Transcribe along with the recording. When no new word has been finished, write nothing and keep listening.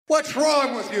What's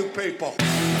wrong with you people?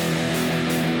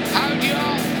 How'd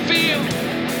y'all feel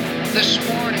this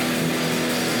morning?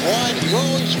 Why do you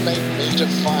always make me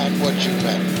define what you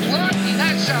meant? What?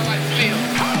 That's how I feel.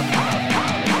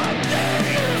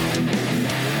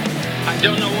 I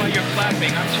don't know why you're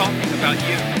clapping. I'm talking about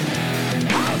you.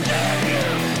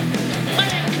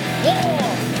 Make war!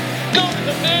 Go to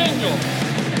the manual!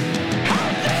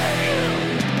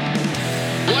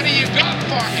 What do you got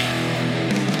for me?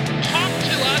 Talk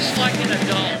to us like an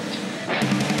adult.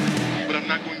 But I'm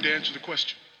not going to answer the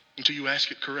question until you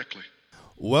ask it correctly.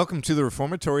 Welcome to The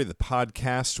Reformatory, the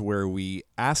podcast where we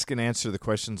ask and answer the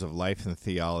questions of life and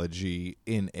theology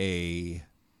in a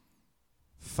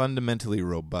fundamentally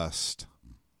robust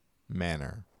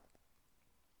manner.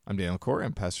 I'm Daniel Corey.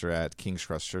 I'm pastor at King's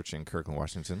Cross Church in Kirkland,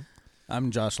 Washington.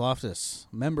 I'm Josh Loftus,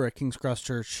 member at King's Cross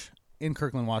Church in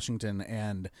Kirkland, Washington,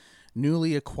 and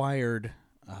newly acquired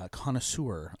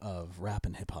connoisseur of rap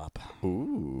and hip-hop.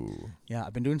 Ooh. Yeah,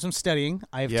 I've been doing some studying.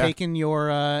 I've Yeah. taken your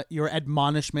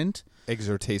admonishment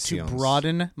Exhortations. to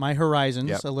broaden my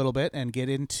horizons a little bit and get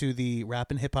into the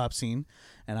rap and hip-hop scene,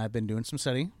 and I've been doing some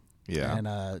studying. Yeah.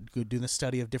 And doing the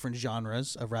study of different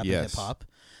genres of rap Yes. and hip-hop,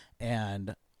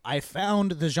 and I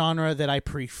found the genre that I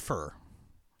prefer.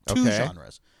 Two Okay.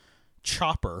 genres.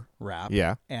 Chopper rap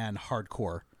Yeah. and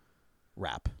hardcore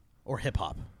rap or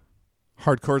hip-hop.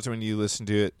 Hardcore's when you listen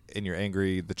to it and you're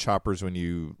angry. The chopper's when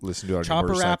you listen to it on your Chopper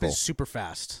motorcycle. rap is super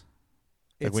fast.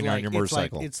 Like when you're on your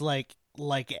motorcycle. It's like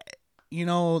you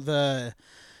know the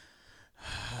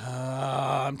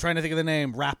I'm trying to think of the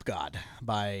name, Rap God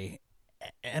by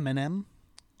Eminem.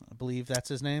 I believe that's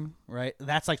his name, right?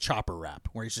 That's like chopper rap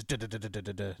where he's just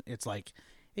da-da-da-da-da-da. It's like,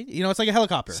 you know, it's like a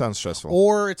helicopter. Sounds stressful.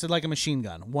 Or it's like a machine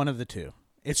gun, one of the two.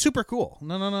 It's super cool.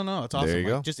 No. It's awesome. There you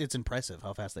go. Just it's impressive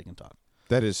how fast they can talk.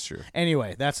 That is true.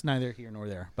 Anyway, that's neither here nor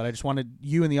there. But I just wanted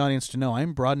you and the audience to know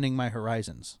I'm broadening my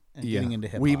horizons and getting into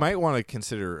hip-hop. We might want to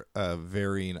consider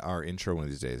varying our intro one of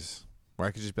these days. Where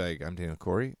I could just be like, I'm Daniel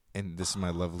Corey, and this is my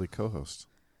lovely co-host.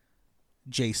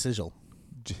 Jay Sigil.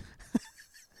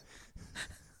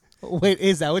 Wait,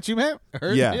 is that what you meant?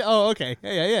 Heard? Yeah. Oh, okay.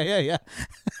 Yeah.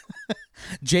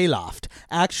 J Loft.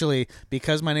 Actually,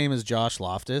 because my name is Josh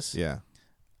Loftus, Yeah.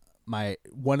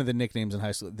 one of the nicknames in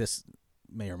high school, this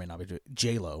may or may not be true,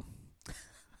 J-Lo.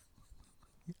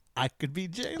 I could be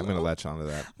J-Lo. I'm going to latch onto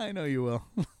that. I know you will.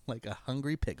 Like a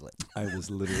hungry piglet. I was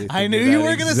literally I knew you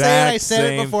were going to say it. I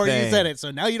said it before you said it.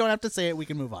 So now you don't have to say it. We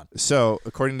can move on. So,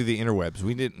 according to the interwebs,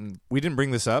 we didn't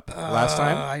bring this up last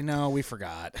time, I know. We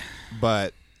forgot.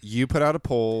 but you put out a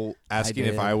poll asking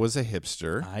if did. I was a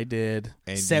hipster. I did.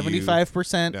 And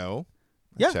 75%. No.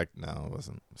 Yeah. I checked. No, it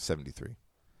wasn't. 73.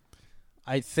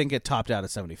 I think it topped out at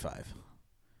 75.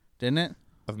 Didn't it?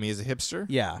 Of me as a hipster?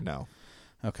 Yeah. No.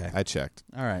 Okay. I checked.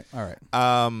 All right.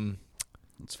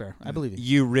 That's fair. I believe you.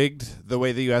 You rigged the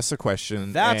way that you asked the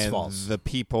question. That's and false. The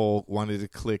people wanted to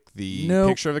click the Nope.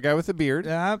 picture of a guy with a beard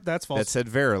That's false. that said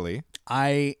verily.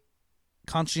 I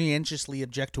conscientiously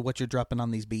object to what you're dropping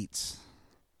on these beats.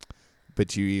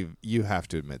 But you have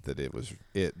to admit that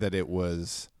it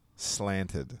was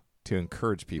slanted to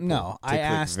encourage people. No, to I click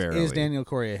asked, verily. is Daniel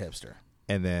Corey a hipster?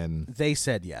 And then They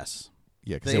said yes.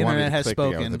 yeah, because The they wanted internet to has click the guy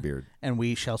with spoken, the beard. and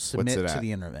we shall submit it to at?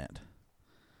 the internet.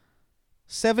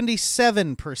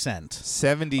 77%.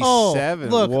 77. Oh,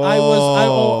 look,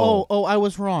 Whoa. I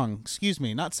was wrong. Excuse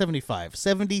me, not 75.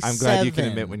 77. I'm glad you can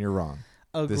admit when you're wrong.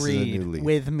 This is a new Agreed league.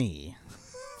 with me.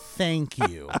 Thank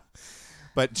you.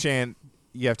 But Chan,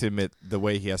 you have to admit the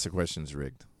way he asked the question is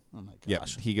rigged. Oh my Yeah,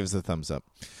 gosh. he gives the thumbs up.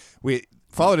 We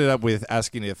followed it up with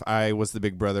asking if I was the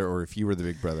big brother or if you were the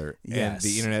big brother. Yes. And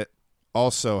the internet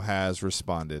also has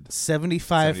responded.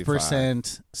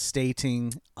 75%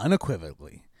 stating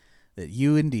unequivocally that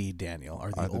you indeed, Daniel,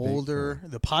 are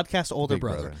the podcast older big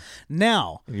brother. brother.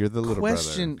 Now, You're the little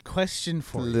question brother.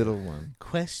 for The you. little one.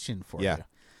 Question for Yeah. you.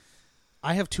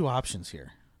 I have two options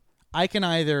here. I can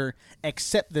either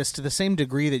accept this to the same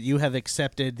degree that you have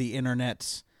accepted the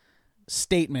internet's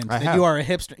statement I that have. you are a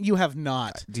hipster. You have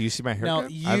not. Do you see my No,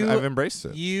 haircut? you, I've embraced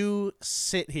it. You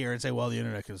sit here and say, "Well, the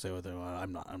internet can say what they want.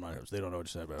 I'm not. They don't know what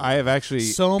to say about it." I have actually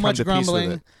So come much to peace with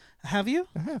grumbling. it. Have you?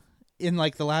 I have. In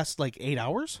like the last 8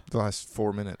 hours? The last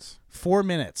 4 minutes. 4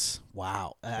 minutes.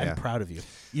 Wow. Yeah. I'm proud of you.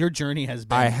 Your journey has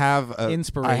been I have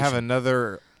inspiration. I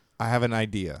have an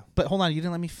idea. But hold on, you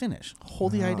didn't let me finish.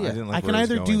 Hold the No, I idea. didn't like can where it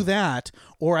was either do going. that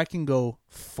or I can go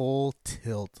full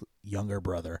tilt younger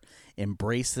brother.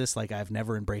 Embrace this like I've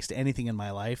never embraced anything in my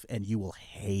life and you will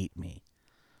hate me.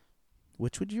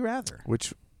 Which would you rather?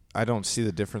 Which I don't see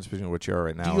the difference between what you are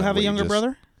right now. Do you and have a what younger just-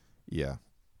 brother? Yeah.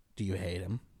 Do you hate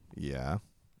him? Yeah.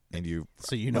 And you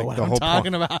So you know like what the I'm whole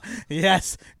talking point. about.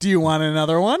 Yes. Do you want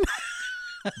another one?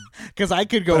 Because I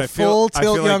could go But I feel- full I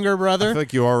feel tilt like- younger brother. I feel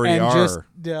like you already and are. Just,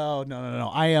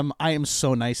 no. I am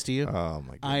so nice to you. Oh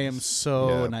my god! I am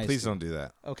so nice. Please to don't do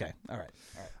that. you. Okay. All right.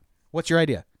 What's your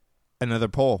idea? Another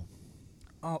poll.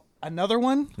 Oh, another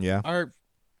one? Yeah.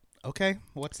 Okay.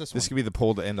 What's this This one? could be the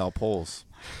poll to end all polls.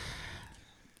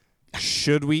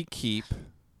 Should we keep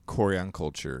Corey on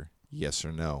culture? Yes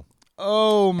or no?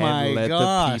 Oh my and let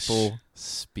gosh. the people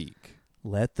speak.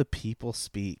 Let the people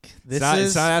speak. This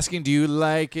It's not asking, do you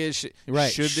like it?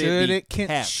 right. Should it be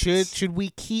kept? Should we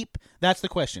keep? That's the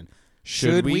question.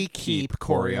 Should we keep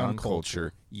Corey on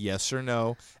culture? Yes or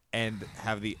no? And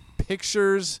have the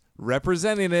pictures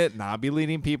representing it, not be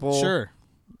leading people. Sure.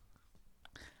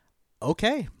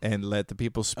 Okay. And let the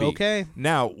people speak. Okay.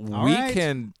 Now, we right.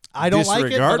 can I don't like it,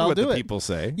 disregard but I'll what do the it. people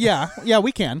say. Yeah,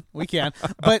 we can.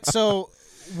 But so,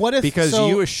 what if? Because so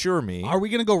you assure me. are we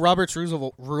going to go Robert's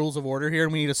rules of order here,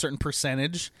 and we need a certain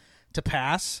percentage to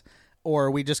pass, or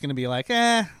are we just going to be like,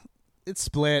 it's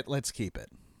split, let's keep it?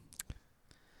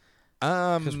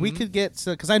 Because we could get,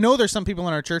 because I know there's some people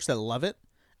in our church that love it,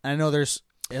 and I know there's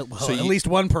at least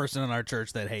one person in our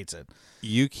church that hates it.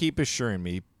 You keep assuring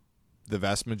me the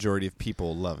vast majority of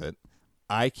people love it.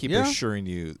 I keep assuring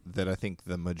you that I think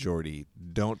the majority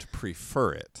don't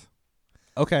prefer it.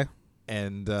 Okay.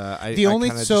 And To I be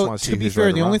who's fair, right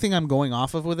or the only wrong. thing I'm going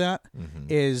off of with that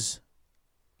is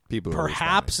People who are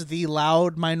perhaps the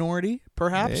loud minority,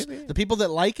 perhaps Maybe. the people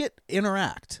that like it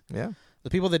interact. responding. The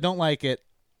people that don't like it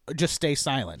just stay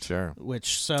silent. Sure.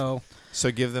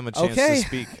 So give them a chance okay, to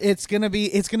speak. it's gonna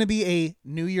be a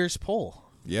New Year's poll.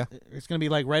 Yeah. It's gonna be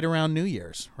like right around New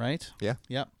Year's, right? Yeah.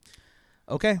 Yep.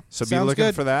 Okay. So be sounds looking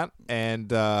good. for that. And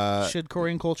Should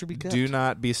Korean culture be kept? do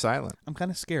not be silent. I'm kind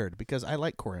of scared because I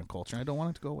like Korean culture. I don't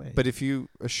want it to go away. But if you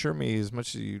assure me as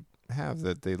much as you have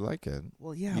that they like it,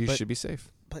 well, yeah, you but, should be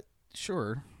safe. But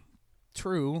sure,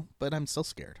 true. But I'm still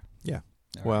scared. Yeah. All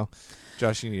right. Well,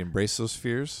 Josh, you need to embrace those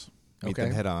fears, meet Okay.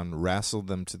 them head on, wrestle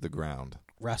them to the ground.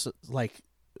 Like,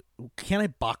 can I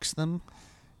box them?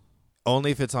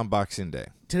 Only if it's on Boxing Day.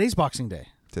 Today's Boxing Day.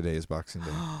 Today is Boxing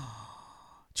Day.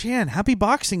 Chan, happy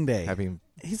Boxing Day.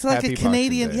 He's like happy a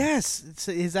Canadian. Boxing Day. Yes.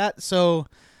 Is that so?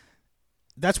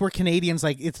 That's where Canadians,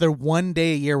 like, it's their one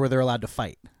day a year where they're allowed to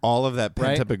fight. All of that Right?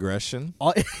 pent-up aggression. All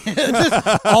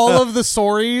of the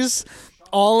sorries,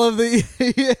 all of the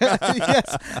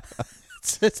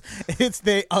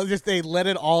yes. They let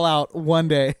it all out one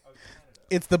day.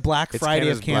 It's the Black It's Friday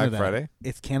Canada's of Canada. Black Friday?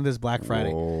 It's Canada's Black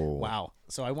Friday. Whoa. Wow.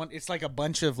 So it's like a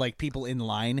bunch of like people in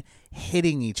line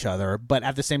hitting each other, but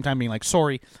at the same time being like,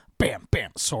 sorry, bam,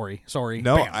 bam, sorry,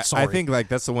 No, bam, sorry. I think like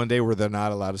that's the one day where they're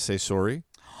not allowed to say sorry.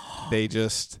 They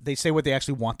say what they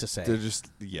actually want to say. they're just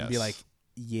yes. Be like,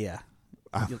 yeah,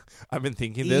 I've been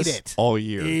thinking eat this it all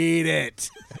year, eat it.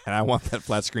 and I want that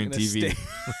flat screen Gonna TV.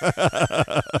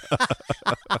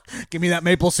 Give me that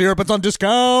maple syrup. It's on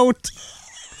discount.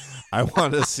 I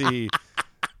want to see.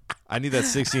 I need that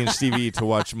 60-inch TV to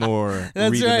watch more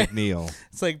That's Rita right. McNeil.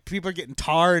 It's like people are getting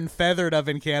tar and feathered up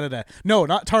in Canada. No,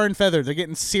 not tar and feathered. They're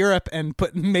getting syrup and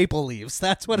putting maple leaves.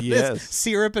 That's what it Yes. is.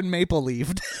 Syrup and maple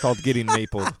leaved. It's called Getting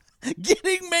Mapled.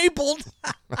 Getting mapled.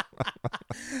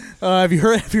 Have you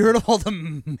heard of all the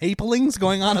maplings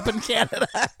going on up in Canada?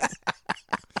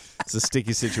 It's a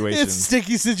sticky situation. It's a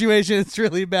sticky situation. It's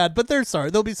really bad. But they're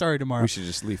sorry. They'll be sorry tomorrow. We should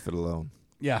just leave it alone.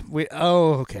 Yeah.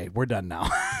 Okay. We're done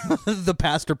now. The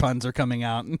pastor puns are coming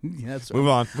out. Yes. Move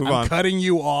on. I'm cutting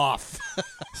you off.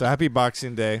 So happy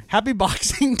Boxing Day. Happy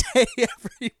Boxing Day,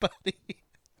 everybody.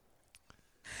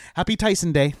 Happy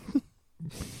Tyson Day.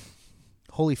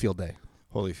 Holyfield Day.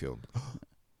 Holyfield.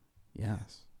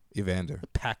 Yes. Evander.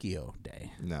 Pacquiao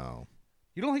Day. No.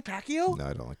 You don't like Pacquiao? No,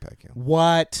 I don't like Pacquiao.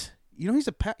 What? You know he's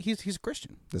a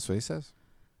Christian. That's what he says.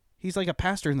 He's like a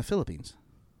pastor in the Philippines.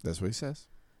 That's what he says.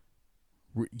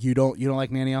 You don't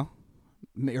like Manny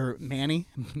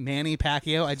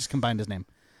Pacquiao? I just combined his name.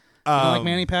 You don't like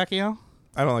Manny Pacquiao?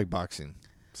 I don't like boxing.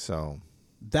 So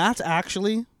That's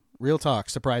actually real talk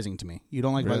surprising to me. You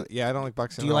don't like really? Yeah, I don't like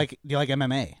boxing. Do you at all. like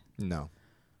MMA? No.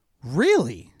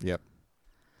 Really? Yep.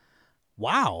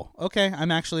 Wow. Okay,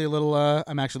 I'm actually a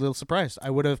little surprised. I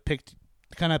would have pegged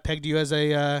you as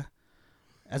a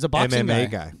boxing MMA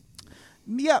guy.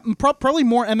 Yeah, probably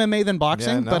more MMA than boxing,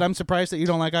 Yeah, no. but I'm surprised that you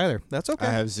don't like either. That's okay.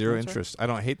 I have zero That's interest. I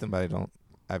don't hate them, but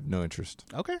I have no interest.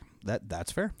 Okay,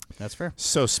 that's fair. That's fair.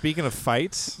 So speaking of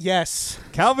fights, Yes.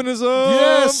 Calvinism.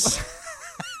 Yes.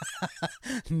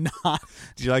 Not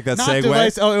Did you like that not segue?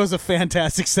 device. Oh, it was a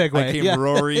fantastic segue. I came Yeah.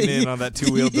 roaring in on that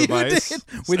two-wheeled You device. did,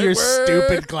 with your Segue.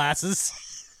 stupid glasses.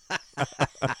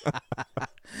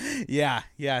 Yeah,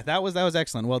 that was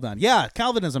excellent. Well done. Yeah,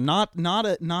 Calvinism, not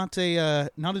a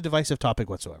divisive topic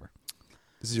whatsoever.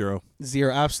 Zero,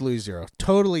 absolutely zero.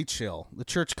 Totally chill. The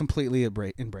church completely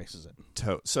embraces it.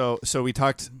 So we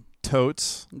talked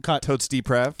totes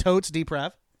deprav Totes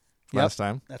deprav. last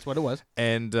time. That's what it was.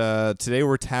 And today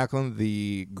we're tackling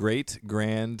the great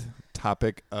grand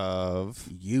topic of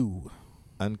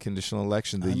unconditional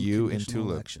election, the U in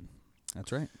TULIP. Election.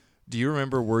 That's right. Do you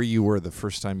remember where you were the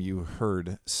first time you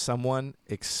heard someone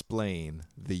explain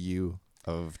the U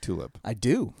of TULIP? I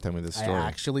do. Tell me this story. I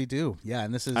actually do. Yeah,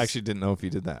 and this is... I actually didn't know if you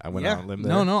did that. I went out on a limb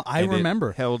there. No, I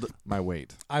remember. It held my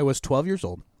weight. I was 12 years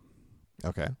old.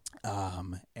 Okay.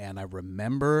 And I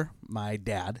remember my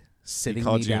dad sitting He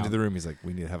called me you down. into the room. He's like,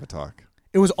 we need to have a talk.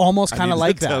 It was almost kind of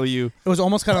like that. Tell you it was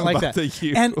almost kind of like about that. the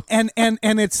U.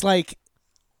 And it's like,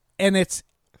 and it's,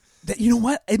 that, you know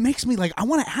what? It makes me like, I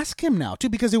want to ask him now too,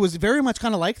 because it was very much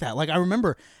kind of like that. Like I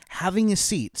remember having a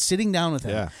seat, sitting down with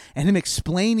him, and him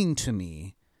explaining to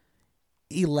me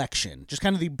election, just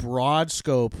kind of the broad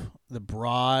scope, the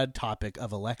broad topic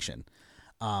of election.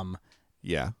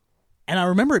 Yeah. And I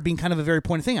remember it being kind of a very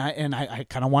pointed thing. I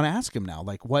kind of want to ask him now,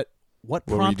 like what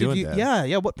prompted you? Dad?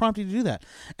 Yeah. What prompted you to do that?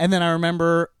 And then I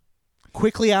remember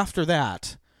quickly after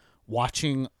that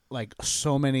watching like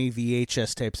so many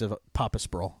VHS tapes of Papa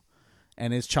Sproul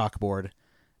and his chalkboard,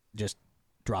 just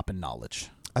dropping knowledge.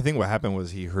 I think what happened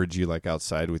was he heard you like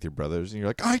outside with your brothers, and you're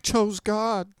like, I chose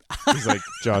God. He's like,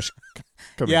 Josh,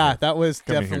 come here. That was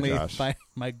Come in definitely here, Josh.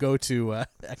 my go-to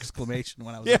exclamation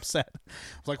when I was upset. I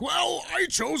was like, well, I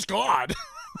chose God.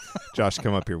 Josh,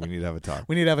 come up here. We need to have a talk.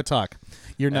 We need to have a talk.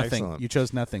 You're nothing. Excellent. You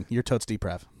chose nothing. You're totes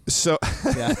deprav. So,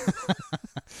 Yeah.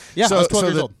 Yeah, I was 12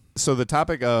 years old. So the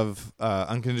topic of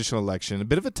unconditional election, a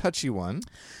bit of a touchy one.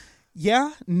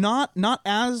 Yeah, not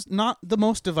the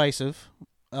most divisive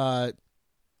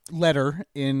letter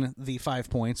in the 5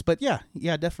 points, but yeah,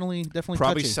 definitely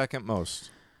Probably touchy. second most.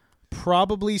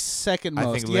 Probably second most.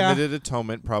 I think limited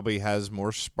atonement probably has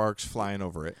more sparks flying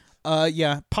over it.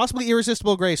 Yeah, possibly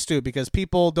irresistible grace too, because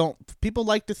people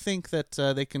like to think that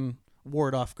they can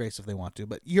ward off grace if they want to,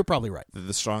 but you're probably right.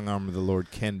 The strong arm of the Lord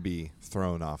can be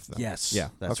thrown off them. Yes. Yeah.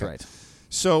 That's okay. right.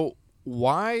 So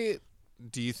why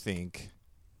do you think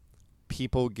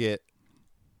people get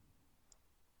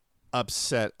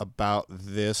upset about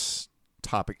this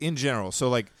topic in general? So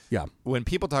like when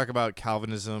people talk about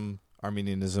Calvinism,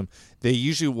 Arminianism, they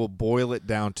usually will boil it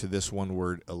down to this one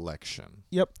word, election.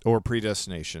 Yep. Or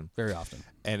predestination. Very often.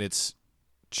 And it's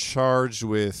charged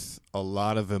with a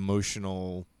lot of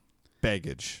emotional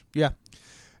baggage. Yeah.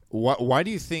 Why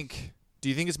do you think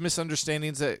it's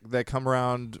misunderstandings that come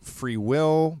around free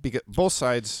will? Because both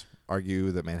sides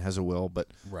argue that man has a will, but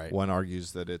one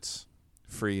argues that it's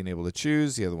free and able to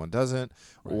choose, the other one doesn't.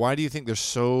 Right. Why do you think there's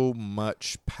so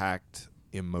much packed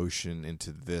emotion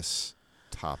into this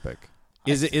topic?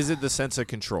 Is it the sense of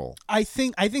control? I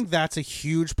think that's a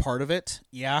huge part of it.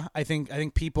 Yeah, I think a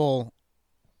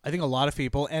lot of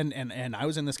people, and I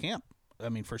was in this camp. I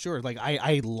mean, for sure. Like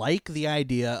I like the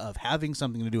idea of having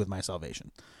something to do with my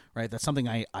salvation, right? That's something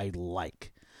I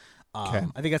like. I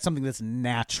think that's something that's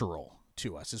natural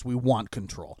to us, is we want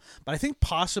control. But I think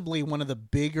possibly one of the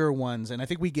bigger ones, and I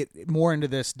think we get more into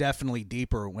this definitely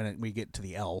deeper when we get to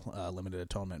the limited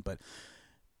atonement. But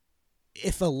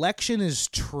if election is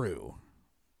true,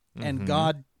 and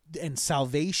God and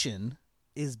salvation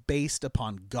is based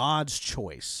upon God's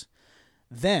choice,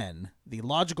 then the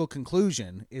logical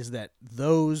conclusion is that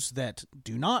those that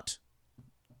do not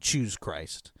choose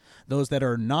Christ, those that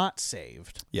are not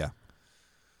saved,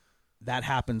 that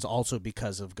happens also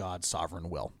because of God's sovereign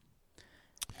will.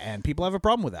 And people have a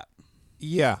problem with that.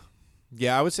 Yeah,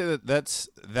 I would say that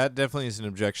definitely is an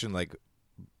objection, like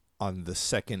on the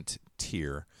second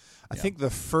tier. I think the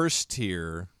first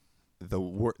tier,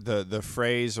 the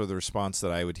phrase or the response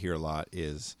that I would hear a lot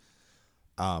is,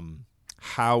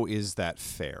 how is that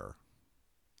fair?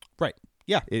 Right.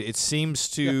 Yeah. It seems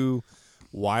to,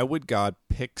 why would God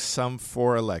pick some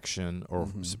for election or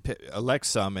elect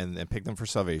some and pick them for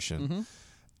salvation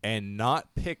and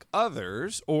not pick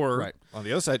others, or on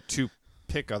the other side, to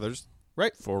pick others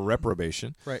for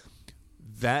reprobation? Right.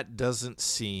 That doesn't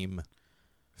seem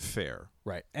fair.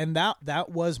 Right. And that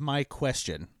was my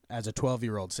question as a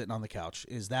 12-year-old sitting on the couch,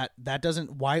 is that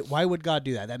doesn't, why would God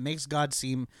do that? That makes God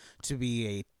seem to be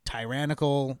a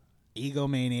tyrannical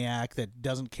egomaniac that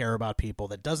doesn't care about people,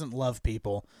 that doesn't love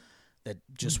people, that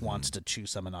just wants to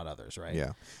choose some and not others, right?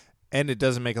 Yeah. And it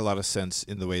doesn't make a lot of sense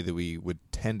in the way that we would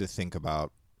tend to think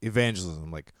about evangelism.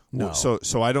 Like,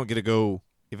 so I don't get to go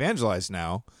evangelize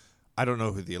now. I don't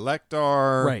know who the elect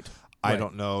are. Right. I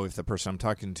don't know if the person I'm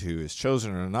talking to is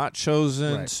chosen or not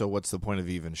chosen. Right. So what's the point of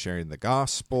even sharing the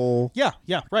gospel? Yeah,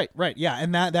 right. Yeah,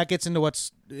 and that gets into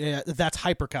that's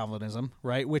hyper-Calvinism,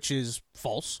 right, which is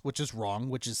false, which is wrong,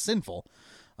 which is sinful.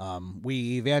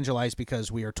 We evangelize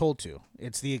because we are told to.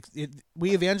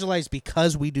 We evangelize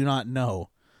because we do not know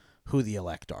who the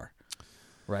elect are,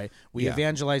 right? We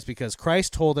evangelize because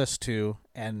Christ told us to,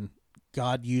 and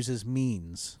God uses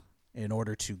means in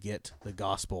order to get the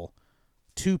gospel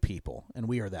to people, and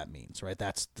we are that means, right?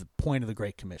 That's the point of the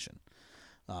Great Commission.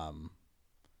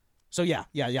 So yeah.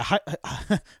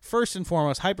 First and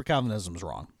foremost, hyper-Calvinism is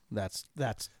wrong. That's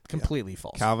completely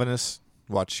false. Calvinists,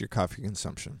 watch your coffee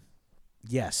consumption.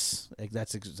 Yes,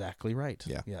 that's exactly right.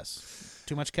 Yeah. Yes.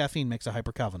 Too much caffeine makes a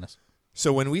hyper-Calvinist.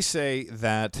 So when we say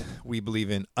that we believe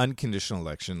in unconditional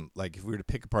election, like if we were to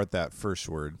pick apart that first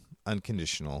word,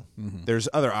 unconditional, there's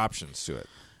other options to it.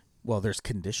 Well, there's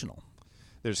conditional.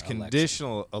 There's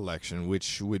conditional election,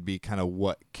 which would be kind of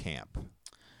what camp?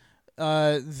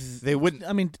 They wouldn't.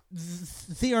 I mean,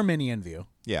 the Arminian view.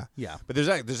 Yeah. But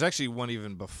there's actually one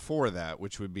even before that,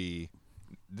 which would be,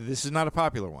 this is not a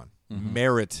popular one,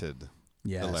 merited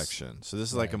election. So this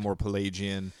is like a more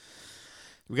Pelagian.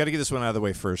 We got to get this one out of the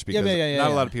way first because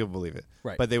not a lot of people believe it.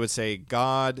 Right. But they would say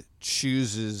God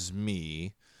chooses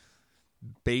me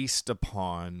based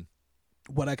upon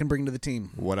what I can bring to the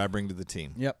team. What I bring to the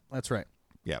team. Yep, that's right.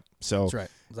 Yep. So that's right.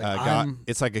 It's like God,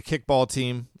 it's like a kickball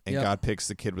team, and God picks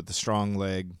the kid with the strong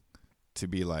leg to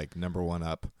be like number one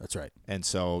up. That's right. And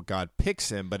so God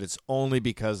picks him, but it's only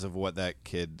because of what that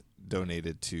kid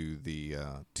donated to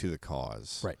the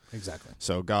cause. Right. Exactly.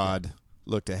 So God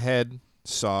looked ahead,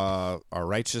 saw our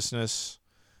righteousness,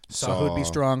 saw who would be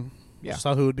strong,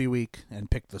 saw who would be weak,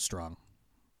 and picked the strong.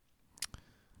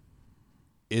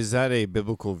 Is that a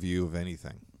biblical view of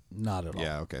anything? Not at all.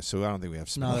 Yeah, okay. So I don't think we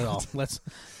have not at all. Let's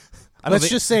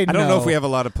just say no. I don't know if we have a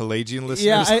lot of Pelagian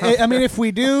listeners. Yeah, I mean, if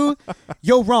we do,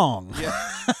 you're wrong.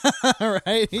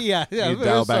 Right? Yeah. You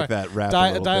dial back that rap a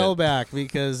little dial bit. back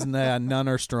because none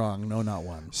are strong. No, not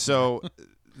one. So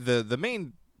the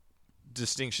main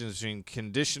distinction between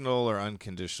conditional or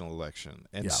unconditional election.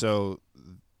 And so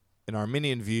in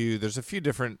Arminian view, there's a few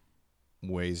different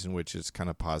ways in which it's kind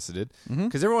of posited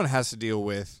because everyone has to deal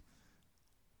with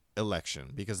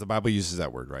election because the Bible uses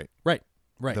that word, right?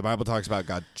 Right. The Bible talks about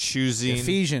God choosing.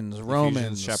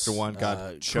 Romans chapter 1,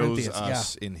 God chose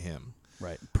us in him.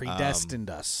 Right. Predestined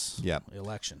us. Yep.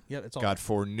 Election. Yeah, it's all God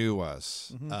foreknew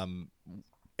us.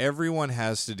 Everyone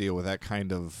has to deal with that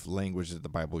kind of language that the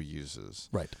Bible uses.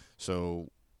 Right.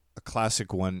 So a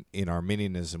classic one in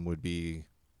Arminianism would be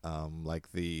like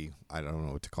I don't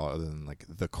know what to call it other than like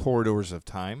the corridors of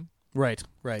time. Right.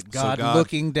 God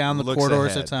looking down the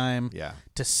corridors of time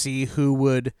to see who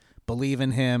would believe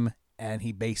in him, and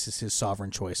he bases his sovereign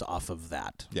choice off of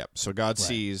that. Yep. So God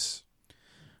sees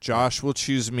Josh will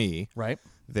choose me. Right.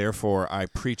 Therefore, I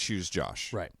pre-choose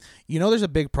Josh. Right. You know, there's a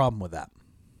big problem with that.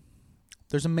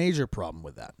 There's a major problem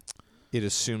with that. It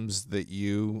assumes that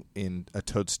you, in a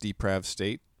totes depraved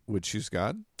state, would choose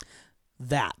God?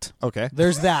 That. Okay.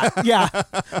 There's that. Yeah.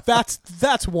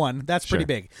 That's one. That's pretty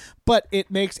big. But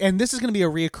it makes, and this is going to be a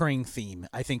reoccurring theme,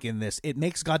 I think, in this. It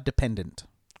makes God dependent.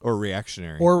 Or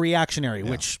reactionary.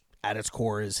 Which at its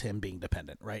core is him being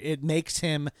dependent, right? It makes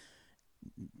him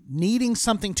needing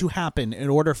something to happen in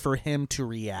order for him to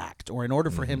react or in order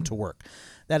for him to work.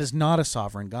 That is not a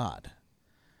sovereign God.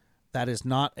 That is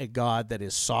not a God that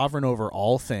is sovereign over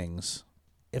all things.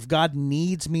 If God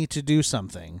needs me to do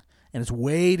something and is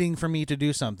waiting for me to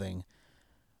do something,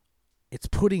 it's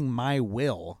putting my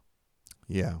will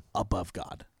above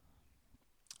God.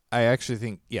 I actually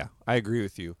think, I agree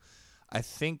with you. I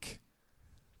think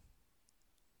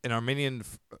an Arminian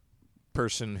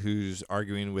person who's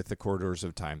arguing with the corridors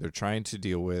of time, they're trying to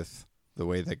deal with the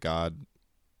way that God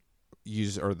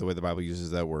or the way the Bible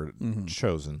uses that word,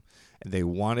 chosen, and they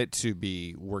want it to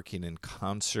be working in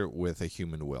concert with a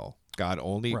human will.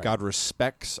 God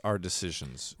respects our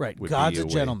decisions. Right. God's a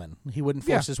gentleman. He wouldn't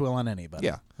force his will on anybody.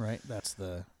 Yeah. Right. That's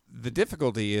the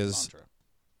difficulty is mantra.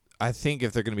 I think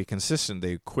if they're going to be consistent,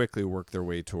 they quickly work their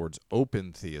way towards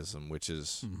open theism, which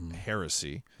is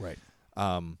heresy. Right.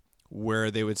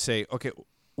 Where they would say, okay,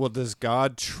 well, does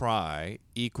God try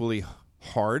equally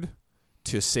hard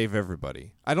to save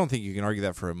everybody? I don't think you can argue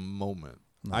that for a moment.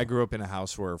 No. I grew up in a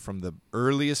house where from the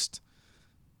earliest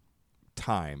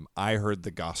time I heard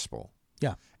the gospel.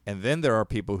 Yeah. And then there are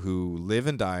people who live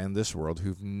and die in this world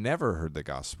who've never heard the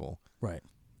gospel. Right.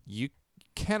 You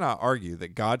cannot argue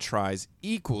that God tries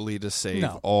equally to save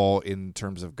all in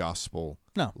terms of gospel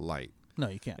light. No,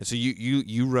 you can't. And so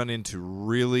you run into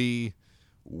really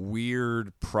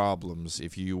weird problems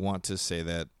if you want to say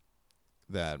that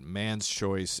that man's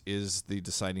choice is the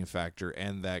deciding factor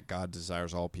and that God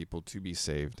desires all people to be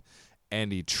saved.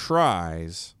 And he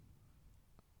tries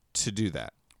to do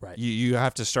that. Right. You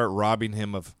have to start robbing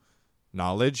him of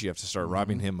knowledge. You have to start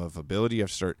robbing him of ability. You have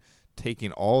to start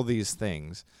taking all these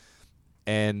things.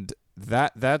 And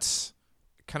that's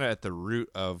kind of at the root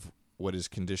of what is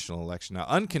conditional election. Now,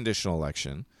 unconditional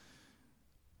election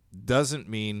doesn't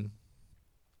mean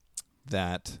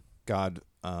that God,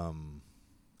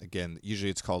 again,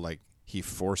 usually it's called like he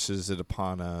forces it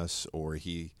upon us or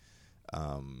he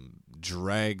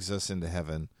drags us into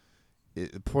heaven.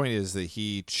 The point is that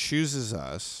he chooses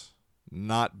us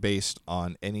not based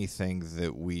on anything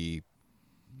that we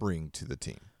bring to the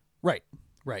team. Right.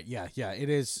 Yeah. It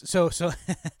is. So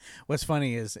what's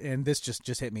funny is, and this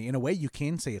just hit me, in a way you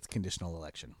can say it's conditional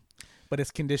election, but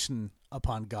it's conditioned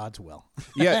upon God's will.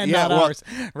 Yeah. and yeah. not ours.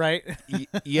 Right.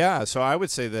 Yeah. So I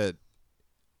would say that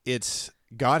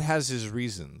God has his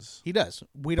reasons. He does.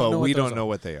 We don't know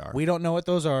what they are. We don't know what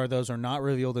those are. Those are not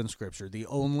revealed in Scripture. The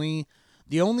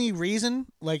only reason,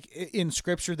 like in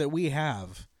Scripture, that we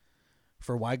have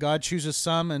for why God chooses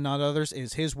some and not others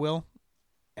is his will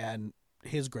and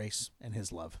his grace and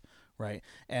his love, right?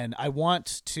 And I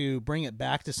want to bring it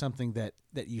back to something that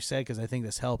you said, because I think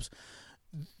this helps.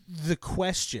 The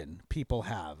question people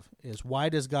have is, why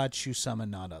does God choose some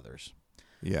and not others?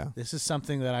 Yeah. This is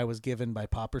something that I was given by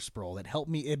Popper Sproul that helped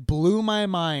me. It blew my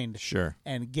mind. Sure.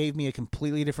 And gave me a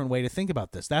completely different way to think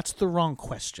about this. That's the wrong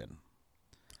question.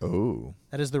 Oh.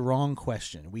 That is the wrong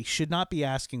question. We should not be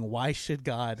asking, why should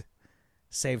God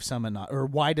save some and not, or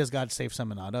why does God save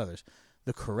some and not others?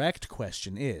 The correct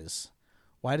question is,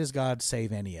 why does God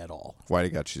save any at all? Why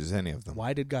did God choose any of them?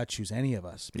 Why did God choose any of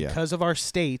us? Yeah. Because of our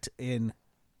state in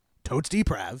totes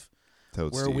deprav,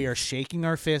 where we are shaking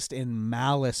our fist in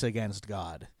malice against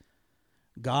God.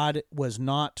 God was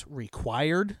not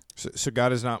required. So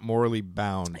God is not morally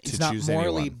bound to choose anyone. He's not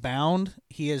morally bound.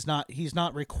 He's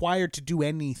not required to do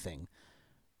anything.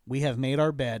 We have made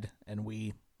our bed, and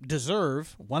we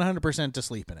deserve 100% to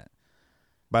sleep in it.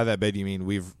 By that bed, you mean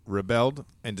we've rebelled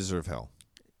and deserve hell?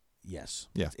 Yes.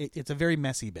 Yeah. It's a very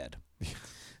messy bed.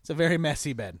 It's a very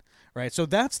messy bed, right? So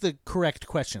that's the correct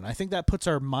question. I think that puts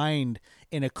our mind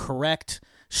in a correct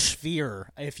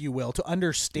sphere, if you will, to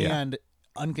understand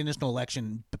unconditional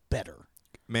election better.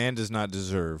 Man does not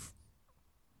deserve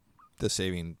the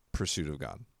saving pursuit of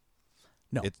God.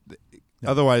 No.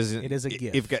 Otherwise, it is a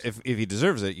gift. If he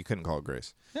deserves it, you couldn't call it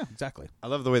grace. Yeah, exactly. I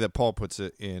love the way that Paul puts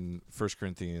it in 1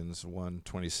 Corinthians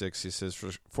 1:26. He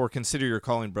says, For consider your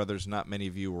calling, brothers, not many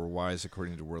of you were wise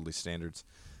according to worldly standards.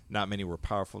 Not many were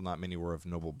powerful, not many were of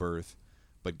noble birth.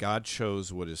 But God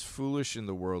chose what is foolish in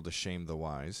the world to shame the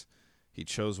wise. He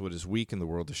chose what is weak in the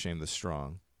world to shame the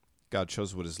strong. God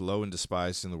chose what is low and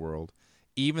despised in the world,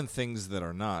 even things that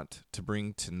are not, to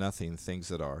bring to nothing things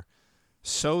that are,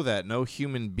 so that no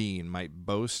human being might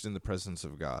boast in the presence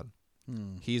of God.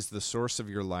 He is the source of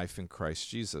your life in Christ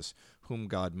Jesus, whom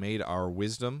God made our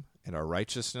wisdom and our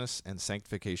righteousness and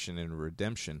sanctification and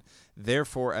redemption.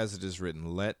 Therefore, as it is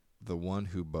written, let the one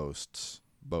who boasts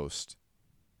boast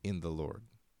in the Lord.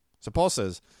 So Paul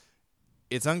says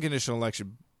it's unconditional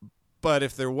election, but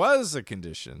if there was a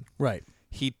condition, right,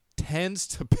 he tends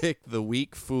to pick the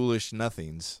weak, foolish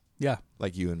nothings,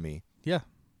 like you and me. Yeah.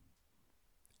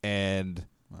 And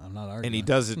I'm not arguing. And he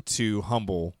does it to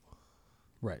humble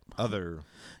other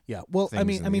Well, I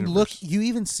things in the mean, universe. look, you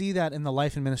even see that in the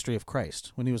life and ministry of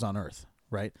Christ when he was on earth,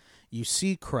 right? You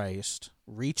see Christ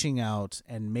reaching out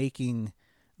and making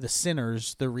the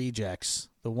sinners, the rejects,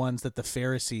 the ones that the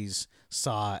Pharisees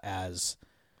saw as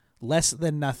less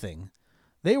than nothing.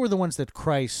 They were the ones that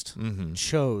Christ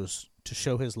chose to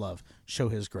show his love, show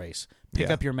his grace.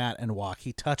 Pick up your mat and walk.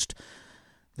 He touched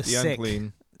the sick,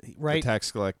 unclean, right? the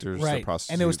tax collectors, the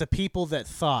prostitute. And it was the people that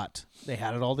thought they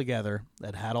had it all together,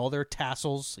 that had all their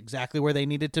tassels exactly where they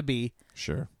needed to be.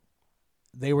 Sure.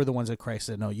 They were the ones that Christ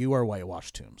said, no, you are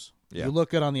whitewashed tombs. Yeah. You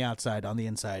look good on the outside, on the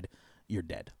inside, you're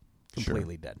dead.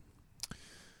 Completely dead.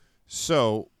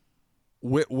 So,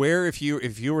 where if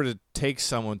you were to take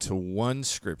someone to one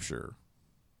scripture,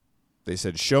 they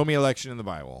said, show me election in the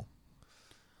Bible,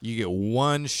 you get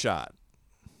one shot.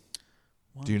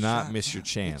 Do not miss your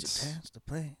chance. To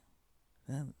play.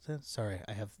 Sorry,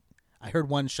 I heard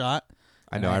one shot.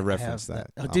 I know, I referenced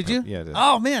that. Oh, did you? Yeah, I did.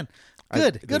 Oh, man.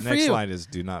 Good for you. The next line is,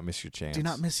 do not miss your chance. Do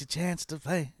not miss your chance to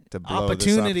play. To blow this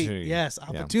opportunity. Yes,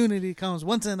 opportunity comes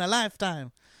once in a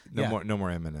lifetime. No more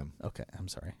Eminem. Okay, I'm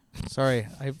sorry.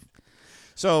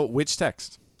 So, which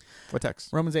text? What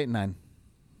text? Romans 8 and 9.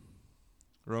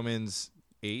 Romans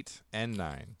 8 and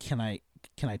 9. Can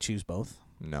I choose both?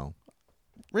 No.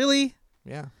 Really?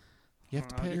 Yeah. You have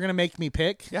to pick. You're going to make me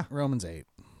pick? Yeah. Romans 8.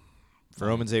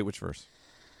 Romans 8, which verse?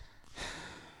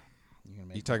 You're gonna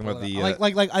make You me talking pull about it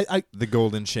the up. I the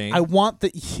golden chain? I want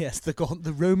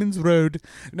the Romans road.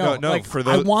 No, for I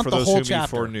those, want for the those whole whom chapter.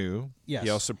 he foreknew, Yes. he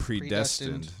also predestined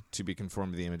Predestined. to be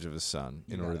conformed to the image of his Son,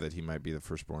 in You order got it. that he might be the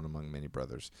firstborn among many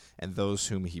brothers. And those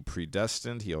whom he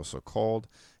predestined, he also called.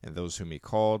 And those whom he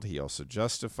called, he also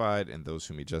justified. And those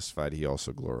whom he justified, he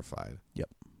also glorified. Yep.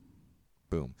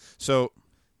 Boom. So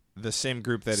the same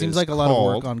group that Seems is like a lot of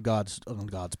called, work on God's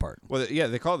part. Well, yeah,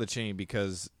 they call it the chain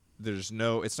because there's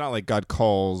no. It's not like God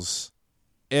calls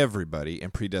everybody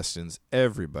and predestines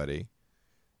everybody,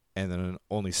 and then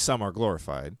only some are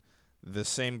glorified. The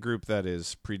same group that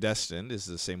is predestined is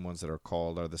the same ones that are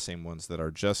called, are the same ones that are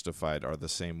justified, are the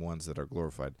same ones that are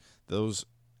glorified. Those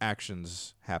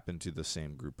actions happen to the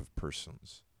same group of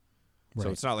persons. So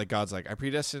Right. it's not like God's like, I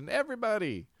predestined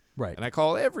everybody, Right. and I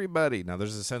call everybody. Now,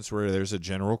 there's a sense where there's a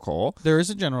general call. There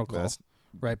is a general call. That's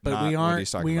Right, but not we what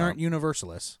he's talking aren't about.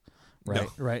 universalists. Right,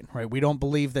 No. right. We don't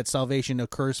believe that salvation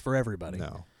occurs for everybody.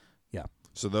 No. Yeah.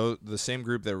 So the same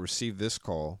group that received this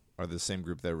call are the same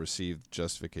group that received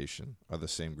justification, are the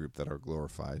same group that are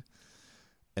glorified.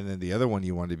 And then the other one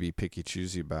you wanted to be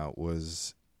picky-choosy about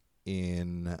was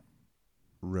in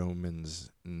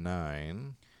Romans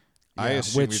 9. I Yeah,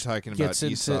 assume which you're talking about gets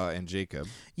into- Esau and Jacob.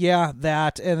 Yeah,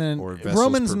 that, and then Or vessels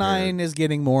Romans prepared. 9 is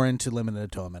getting more into limited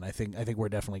atonement. I think we're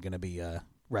definitely going to be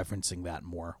referencing that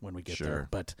more when we get Sure. there.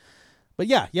 But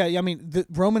yeah. I mean, the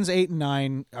Romans 8 and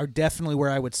 9 are definitely where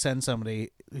I would send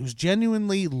somebody who's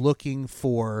genuinely looking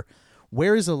for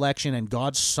where is election and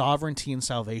God's sovereignty and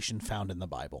salvation found in the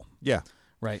Bible. Yeah.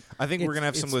 Right. I think we're going to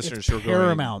have some It's listeners who are going,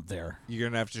 paramount there. you're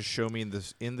going to have to show me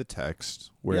in the text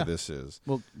where Yeah. this is.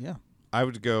 Well, yeah. I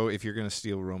would go, if you're going to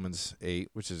steal Romans 8,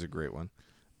 which is a great one,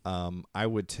 I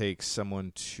would take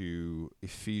someone to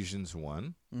Ephesians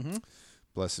 1. Mm-hmm.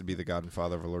 Blessed be the God and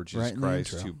Father of our Lord Jesus Right in the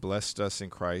Christ, intro. who blessed us in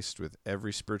Christ with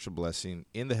every spiritual blessing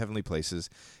in the heavenly places,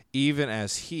 even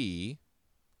as he,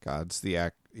 God's the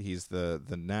act, he's the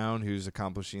noun who's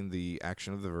accomplishing the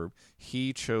action of the verb,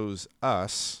 he chose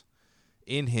us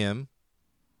in him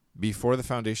before the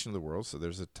foundation of the world, so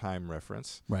there's a time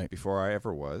reference, Right. before I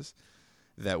ever was,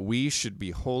 that we should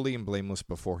be holy and blameless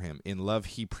before him. In love,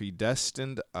 he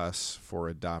predestined us for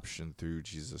adoption through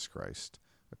Jesus Christ,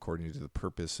 according to the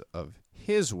purpose of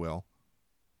his will,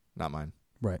 not mine.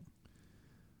 Right.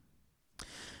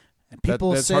 And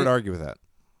people That's say, hard to argue with that.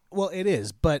 well, it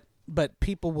is, but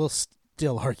people will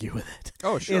still argue with it.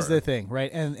 Oh, sure. Is the thing,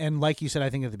 right? And like you said, I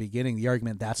think at the beginning, the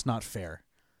argument that's not fair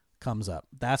comes up.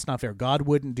 That's not fair. God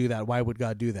wouldn't do that. Why would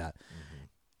God do that? Mm-hmm.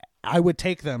 I would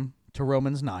take them to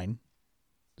Romans 9,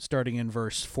 starting in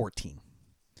verse 14.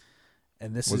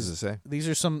 And this What is does it say? These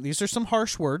are some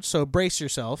harsh words, so brace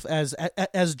yourself. As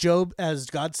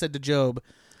God said to Job,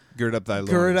 Gird up thy loins.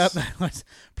 gird up,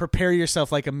 prepare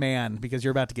yourself like a man because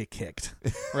you're about to get kicked,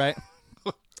 right?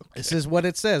 Okay. This is what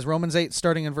it says, Romans 8,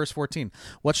 starting in verse 14.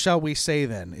 What shall we say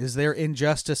then? Is there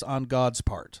injustice on God's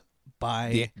part?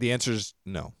 The answer is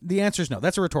no. The answer is no.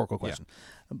 That's a rhetorical question.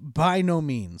 By no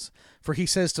means. For he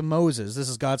says to Moses, this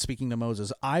is God speaking to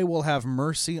Moses, I will have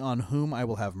mercy on whom I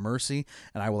will have mercy,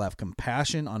 and I will have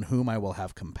compassion on whom I will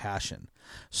have compassion.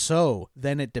 So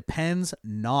then it depends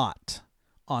not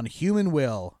on human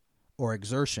will or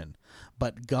exertion,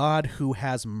 but God who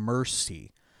has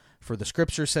mercy. For the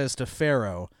scripture says to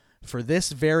Pharaoh, for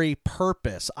this very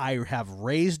purpose I have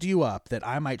raised you up, that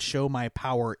I might show my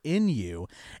power in you,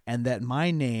 and that my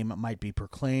name might be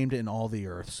proclaimed in all the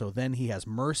earth. So then he has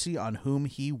mercy on whom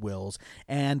he wills,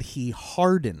 and he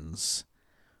hardens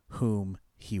whom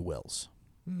he wills.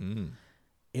 Mm-hmm.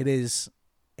 It is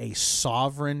a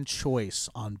sovereign choice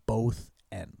on both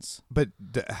ends. But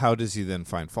how does he then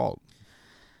find fault?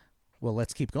 Well,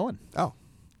 let's keep going. Oh.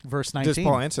 Verse 19. Does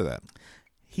Paul answer that?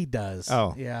 He does.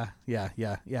 Oh. Yeah.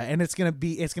 And it's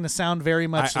gonna sound very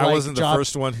much I like wasn't Job. the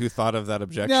first one who thought of that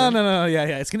objection. No. Yeah.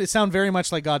 It's gonna sound very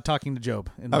much like God talking to Job.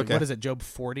 In Okay. What is it, Job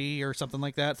 40 or something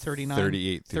like that? 39?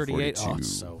 38 through 38. 42.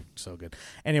 Oh, it's so good.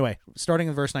 Anyway, starting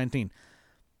in verse 19.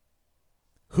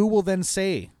 Who will then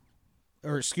say,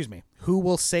 who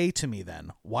will say to me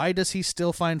then, why does he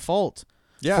still find fault?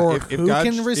 Yeah, For if who God-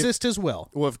 can resist his will?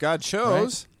 Well, if God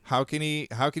chose, how can he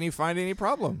find any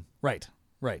problem? Right.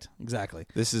 Exactly.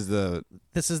 This is the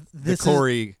This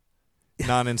Corey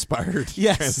non-inspired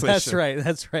Yes, translation.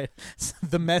 that's right. It's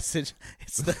the message.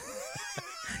 It's the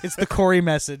it's the Corey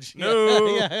message.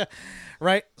 No. Yeah.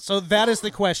 Right. So that is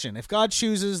the question. If God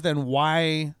chooses, then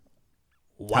why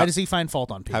does he find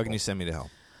fault on people? How can you send me to hell?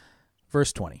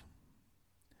 Verse 20.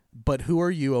 But who are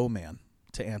you, O man,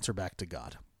 to answer back to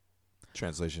God?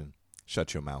 Translation: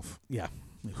 shut your mouth. Yeah.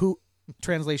 Who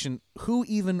translation, who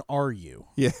even are you?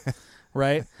 Yeah.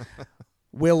 Right?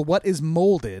 Will what is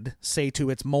molded say to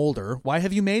its molder, why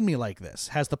have you made me like this?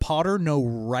 Has the potter no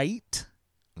right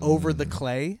over the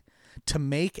clay to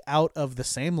make out of the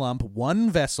same lump one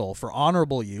vessel for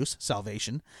honorable use,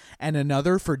 salvation, and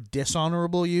another for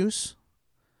dishonorable use?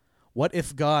 What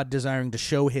if God, desiring to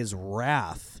show his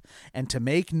wrath and to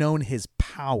make known his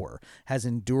power, has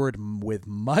endured with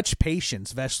much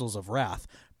patience vessels of wrath,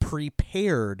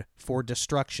 prepared for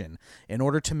destruction, in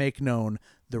order to make known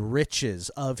the riches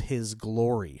of his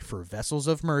glory for vessels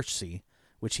of mercy,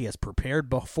 which he has prepared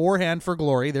beforehand for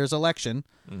glory? There's election.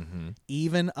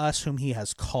 Even us whom he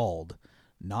has called,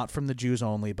 not from the Jews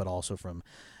only, but also from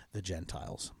the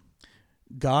Gentiles.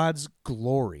 God's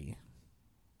glory,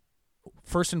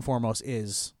 first and foremost,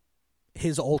 is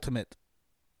his ultimate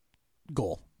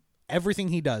goal. Everything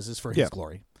he does is for his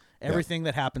glory. Everything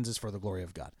that happens is for the glory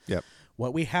of God. Yep.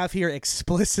 What we have here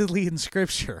explicitly in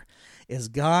Scripture is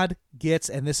God gets,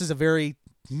 and this is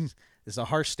a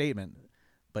harsh statement,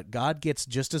 but God gets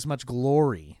just as much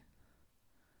glory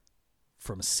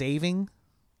from saving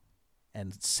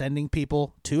and sending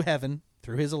people to heaven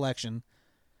through his election.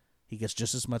 He gets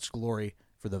just as much glory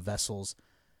for the vessels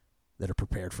that are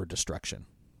prepared for destruction.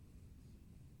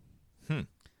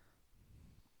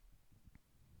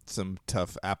 Some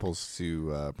tough apples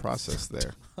to process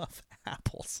there. Tough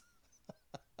apples.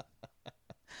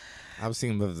 I was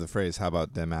thinking of the phrase, how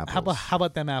about them apples? How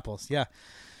about them apples? Yeah.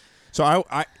 So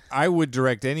I would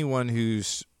direct anyone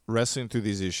who's wrestling through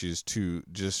these issues to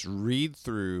just read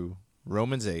through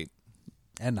Romans 8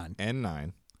 And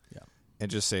 9. Yeah. And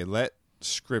just say, let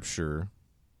Scripture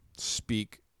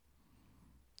speak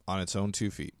on its own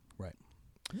 2 feet. Right.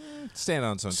 Stand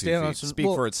on its own 2 feet. Speak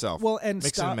for itself. Well, and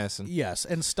mix and messing. Yes,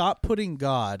 and stop putting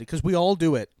God, because we all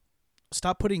do it.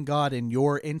 Stop putting God in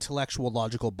your intellectual,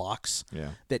 logical box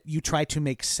that you try to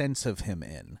make sense of him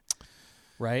in.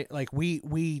 Right? Like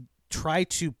we try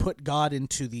to put God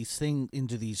into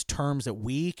these terms that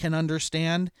we can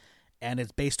understand, and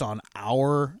it's based on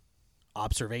our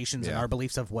observations and our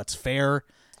beliefs of what's fair,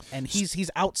 and he's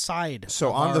outside.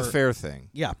 So on the fair thing,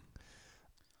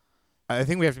 I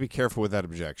think we have to be careful with that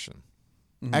objection.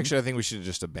 Actually, I think we should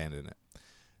just abandon it.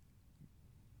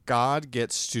 God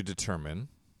gets to determine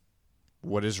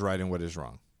what is right and what is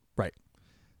wrong. Right.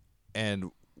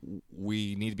 And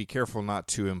we need to be careful not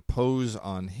to impose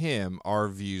on him our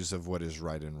views of what is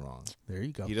right and wrong. There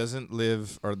you go. He doesn't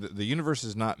live, or the universe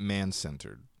is not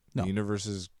man-centered. No. The universe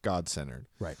is God-centered.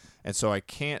 Right. And so I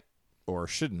can't or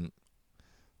shouldn't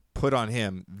put on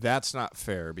him, that's not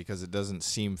fair because it doesn't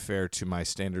seem fair to my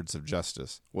standards of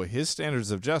justice. Well, his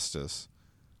standards of justice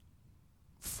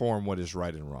form what is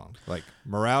right and wrong. Like,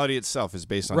 morality itself is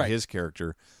based on his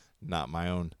character, not my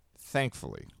own,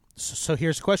 thankfully. So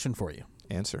here's a question for you.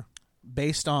 Answer.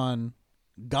 Based on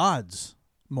God's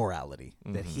morality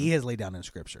that he has laid down in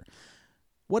Scripture,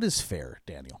 what is fair,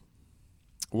 Daniel?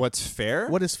 What's fair?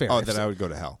 What is fair? Oh, that I would go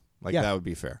to hell. Like, that would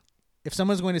be fair. If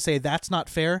someone's going to say that's not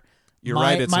fair, you're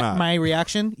right, it's not. My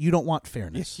reaction, you don't want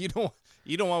fairness. You don't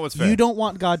want what's fair. You don't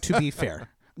want God to be fair.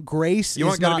 Grace you is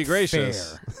want God not to be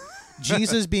gracious. fair.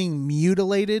 Jesus being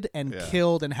mutilated and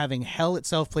killed and having hell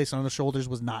itself placed on his shoulders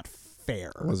was not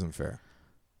fair. It wasn't fair.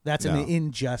 That's an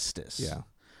injustice. Yeah.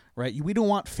 Right? We don't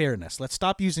want fairness. Let's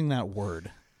stop using that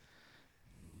word.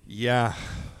 Yeah.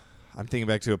 I'm thinking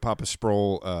back to a Papa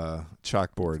Sproul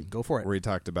chalkboard. Go for it. Where he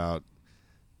talked about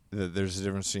that there's a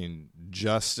difference between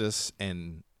justice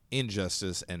and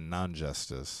injustice and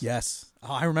non-justice. Yes.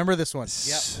 Oh, I remember this one. Yep.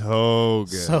 So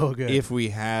good. So good. If we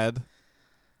had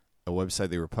a website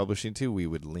they were publishing to, we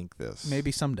would link this.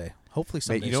 Maybe someday. Hopefully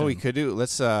someday. You know what we could do?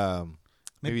 Let's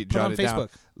maybe jot it down. Facebook.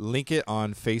 Link it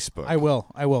on Facebook. I will.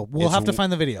 We'll have to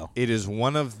find the video. It is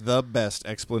one of the best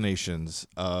explanations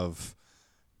of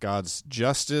God's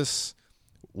justice,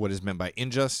 what is meant by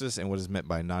injustice, and what is meant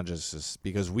by non-justice,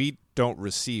 because we don't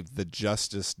receive the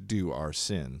justice due our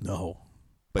sin. No.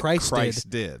 But Christ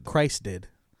did. Christ did.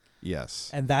 Yes.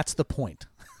 And that's the point.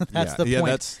 That's the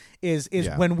point. Is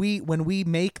when we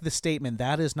make the statement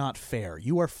that is not fair,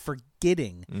 you are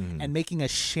forgetting and making a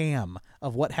sham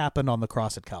of what happened on the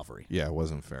cross at Calvary. Yeah, it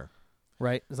wasn't fair.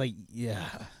 Right? It's like,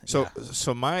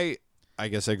 So my, I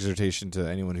guess, exhortation to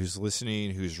anyone who's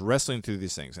listening, who's wrestling through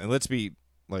these things, and let's be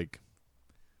like,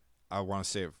 I want to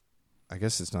say, I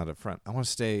guess it's not up front. I want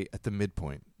to stay at the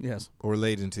midpoint. Yes. Or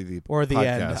late into the podcast.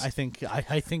 End. I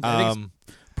think it's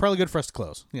probably good for us to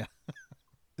close. Yeah.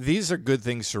 These are good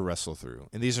things to wrestle through,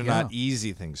 and these are not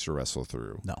easy things to wrestle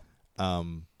through. No.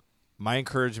 My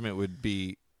encouragement would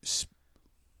be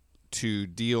to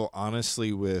deal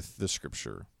honestly with the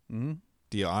Scripture. Mm-hmm.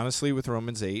 Deal honestly with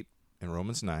Romans 8 and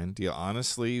Romans 9. Deal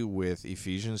honestly with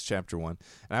Ephesians chapter 1.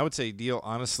 And I would say deal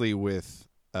honestly with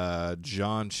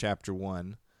John chapter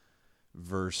 1,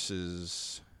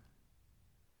 verses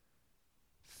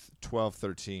 12,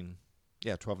 13.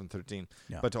 Yeah, 12 and 13.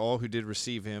 Yeah. But to all who did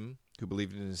receive him, who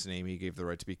believed in his name, he gave the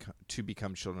right to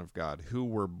become children of God, who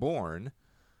were born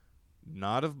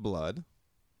not of blood,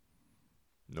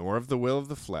 nor of the will of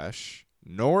the flesh,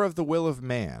 nor of the will of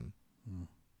man,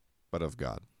 but of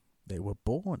God. They were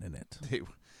born in it.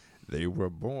 They were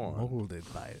born. Molded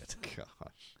by it.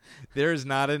 Gosh. There's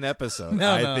not an episode,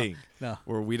 I think,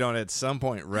 where we don't at some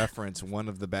point reference one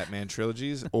of the Batman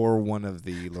trilogies or one of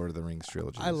the Lord of the Rings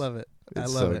trilogies. I love it. It's I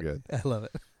love so it. good. I love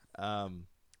it.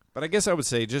 But I guess I would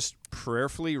say just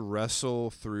prayerfully wrestle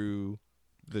through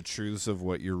the truths of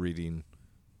what you're reading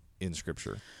in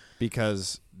Scripture.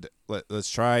 Because let's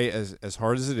try as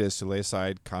hard as it is to lay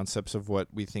aside concepts of what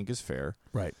we think is fair.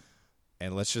 Right.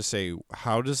 And let's just say,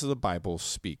 how does the Bible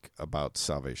speak about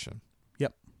salvation?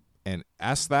 Yep. And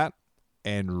ask that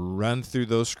and run through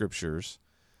those scriptures.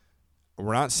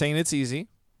 We're not saying it's easy.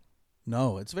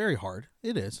 No, it's very hard.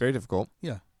 It is. Very difficult.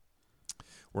 Yeah.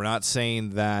 We're not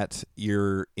saying that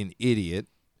you're an idiot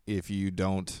if you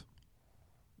don't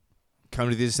come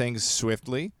to these things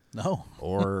swiftly. No.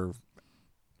 Or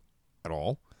at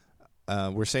all.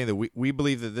 We're saying that we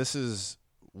believe that this is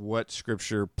what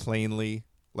Scripture plainly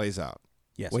lays out.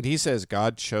 Yes. When he says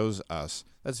God chose us,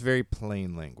 that's very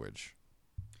plain language.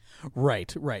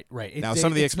 Right. Now,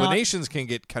 some of the explanations can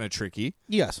get kind of tricky.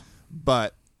 Yes.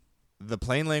 But the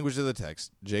plain language of the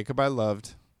text, Jacob I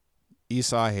loved,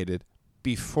 Esau I hated,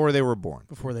 before they were born.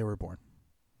 Before they were born.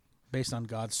 Based on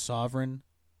God's sovereign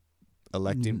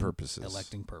electing purposes.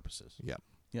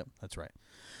 Yep, that's right.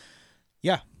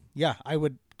 Yeah, I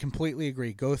would completely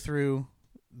agree. Go through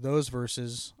those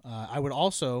verses. I would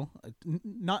also,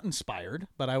 not inspired,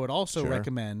 but I would also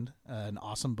recommend an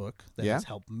awesome book that has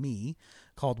helped me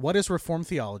called What is Reformed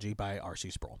Theology by R.C.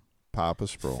 Sproul. Papa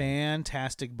Sproul.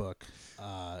 Fantastic book.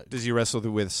 Does he wrestle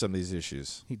with some of these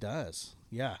issues? He does.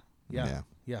 Yeah.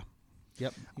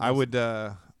 Yep. I would,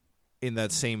 in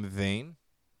that same vein,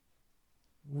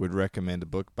 would recommend a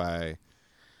book by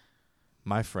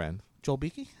my friend. Joel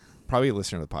Beakey? Probably a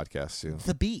listener to the podcast, too.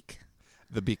 The Beak.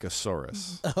 The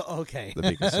Beakosaurus. Okay. The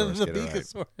Beakosaurus. The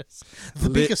Beakosaurus. The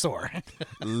Beakosaur.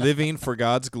 Living for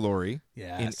God's Glory.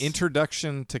 Yes. An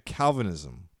Introduction to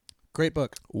Calvinism. Great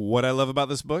book. What I love about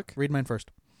this book? Read mine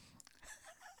first.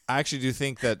 I actually do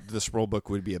think that the Sproul book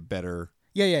would be a better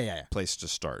place to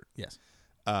start. Yes.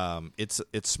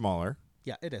 It's smaller.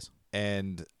 Yeah, it is.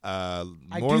 And I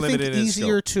more do limited think in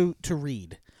easier to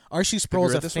read. R.C.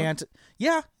 Sproul's a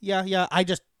Yeah.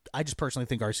 I just personally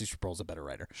think R.C. Sproul's a better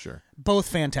writer. Sure. Both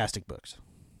fantastic books.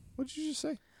 What did you just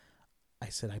say? I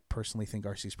said I personally think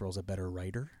R.C. Sproul's a better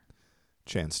writer.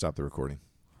 Chan, stop the recording.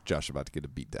 Josh about to get a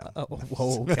beat down.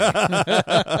 Whoa,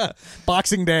 okay.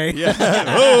 Boxing Day.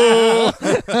 Yeah.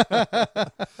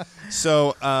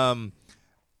 So,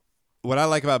 what I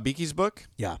like about Beakey's book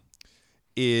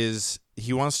is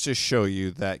he wants to show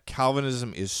you that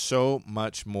Calvinism is so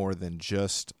much more than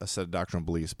just a set of doctrinal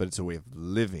beliefs, but it's a way of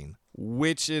living,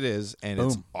 which it is, and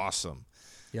it's awesome.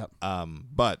 Yep.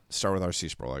 But start with R.C.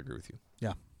 Sproul. I agree with you.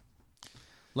 Yeah.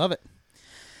 Love it.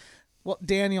 Well,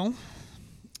 Daniel,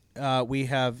 we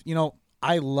have,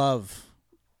 I love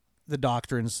the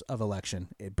doctrines of election.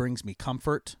 It brings me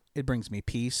comfort. It brings me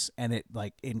peace, and it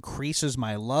increases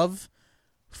my love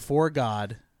for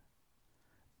God.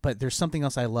 But there's something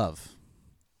else I love.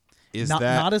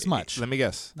 Not as much? Let me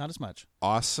guess. Not as much.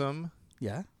 Awesome.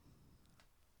 Yeah.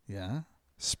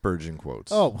 Spurgeon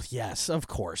quotes. Oh, yes, of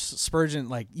course.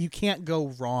 Spurgeon, you can't go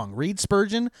wrong. Read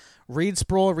Spurgeon, read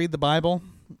Sproul, read the Bible.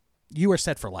 You are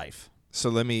set for life. So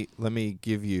let me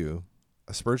give you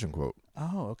a Spurgeon quote.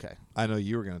 Oh, okay. I know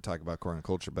you were going to talk about core and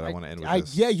culture, but I want to end with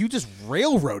this. Yeah, you just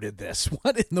railroaded this.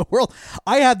 What in the world?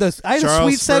 I had a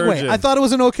sweet Spurgeon. segue. I thought it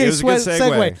was an okay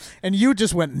segue, and you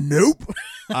just went nope.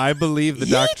 I believe the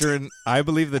doctrine. I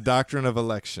believe the doctrine of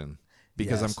election,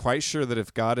 because I'm quite sure that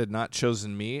if God had not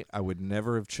chosen me, I would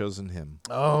never have chosen him.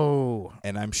 Oh,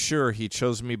 and I'm sure he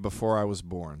chose me before I was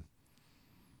born,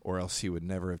 or else he would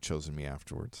never have chosen me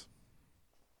afterwards.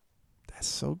 That's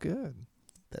so good.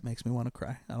 That makes me want to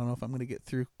cry. I don't know if I'm going to get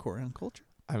through core and culture.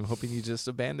 I'm hoping you just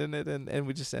abandon it and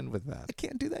we just end with that. I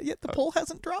can't do that yet. The poll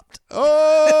hasn't dropped.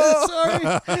 Oh, sorry.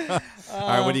 All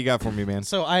right, what do you got for me, man?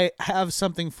 So I have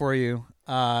something for you.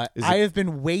 I have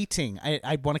been waiting.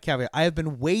 I want to caveat. I have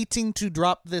been waiting to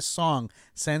drop this song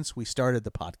since we started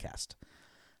the podcast.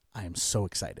 I am so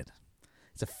excited.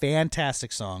 It's a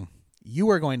fantastic song. You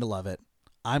are going to love it.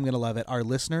 I'm going to love it. Our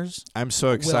listeners, I'm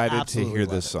so excited to hear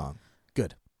this song.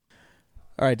 Good.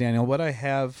 All right, Daniel, what I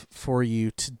have for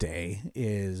you today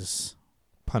is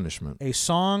Punishment. a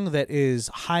song that is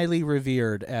highly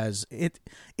revered as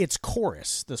its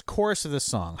chorus. The chorus of this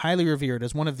song, highly revered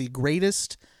as one of the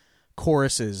greatest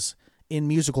choruses in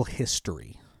musical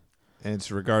history. And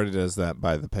it's regarded as that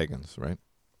by the pagans, right?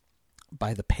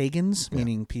 By the pagans,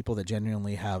 meaning people that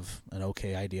genuinely have an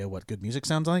okay idea what good music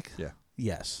sounds like? Yeah.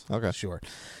 Yes. Okay. Sure.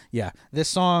 Yeah. This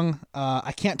song,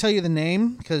 I can't tell you the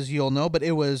name because you'll know, but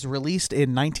it was released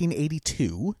in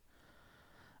 1982.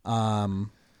 I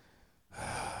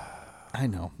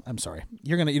know. I'm sorry.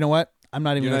 You know what? I'm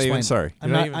not even You're going not to even sorry. I'm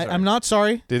You're not, not even sorry. I'm not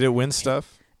sorry. Did it win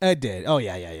stuff? It did. Oh,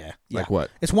 yeah. Like what?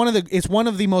 It's one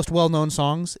of the most well-known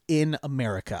songs in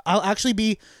America. I'll actually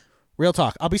be, real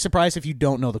talk, I'll be surprised if you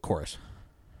don't know the chorus.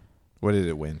 What did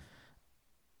it win?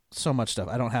 So much stuff.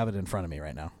 I don't have it in front of me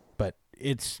right now, but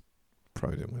it's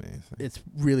Probably didn't win anything. It's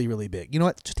really, really big. You know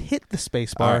what? Just hit the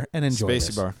space All bar right. and enjoy Spacey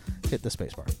this. bar. Hit the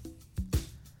space bar.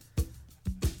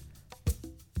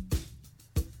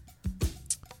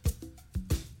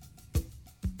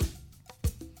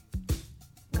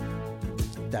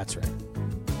 That's right.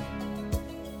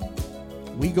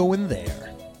 We go in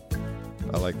there.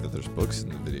 I like that there's books in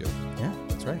the video. Yeah,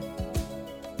 that's right.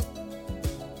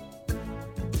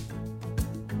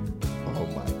 Oh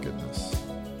my goodness.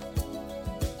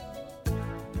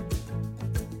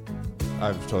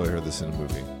 I've totally heard this in a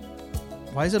movie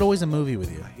Why is it always a movie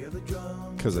with you?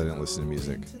 because I didn't listen to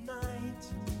music.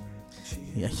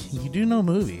 Yeah, you do know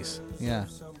movies. Yeah.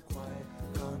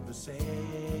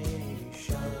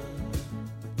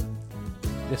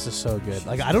 This is so good.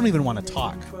 Like, I don't even want to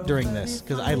talk during this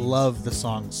because I love the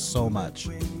song so much.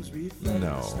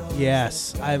 No.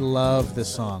 Yes, I love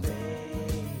this song.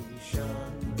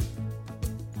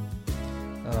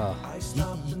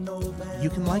 You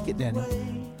can like it, Daniel.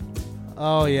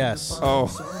 Oh, yes. Oh.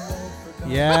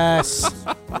 Yes.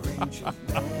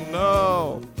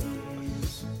 No.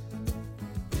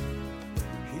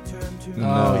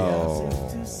 Oh,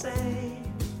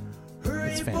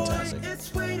 it's fantastic.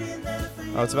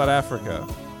 Oh, it's about Africa.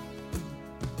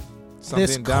 Something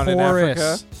This down in Africa.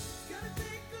 chorus.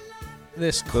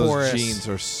 This Those chorus. jeans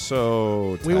are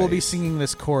so tight. We will be singing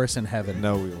this chorus in heaven.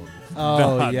 No, we will.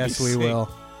 Oh, not yes, be we singing. will.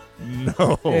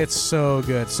 No. It's so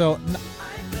good. So,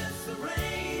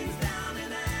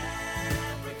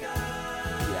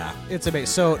 yeah, it's amazing.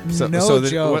 So no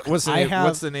joke. What's the I name, have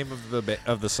what's the name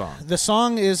of the song? the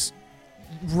song is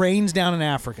 "Rains Down in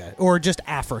Africa" or just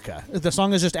Africa. The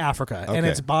song is just Africa, and Okay.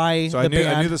 it's by So the I knew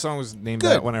band. the song was named Good.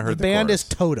 that when I heard the band chorus. is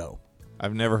Toto.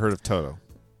 I've never heard of Toto.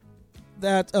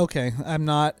 That okay. I'm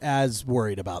not as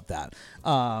worried about that.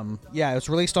 Yeah, it was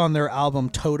released on their album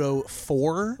Toto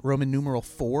 4, Roman numeral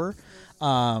 4.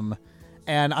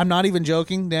 And I'm not even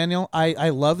joking, Daniel. I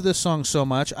love this song so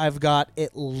much. I've got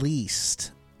at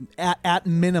least, at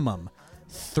minimum,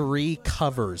 3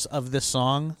 covers of this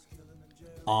song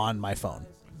on my phone.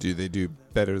 Do they do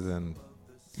better than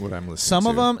what I'm listening to? Some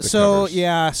of them. the So covers?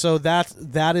 yeah. So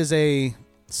that is a.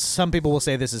 Some people will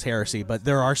say this is heresy, but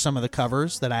there are some of the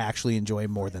covers that I actually enjoy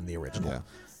more than the original.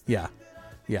 Yeah.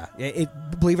 It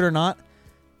believe it or not,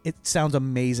 it sounds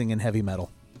amazing in heavy metal.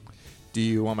 Do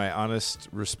you want my honest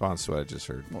response to what I just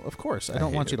heard? Well, of course, I I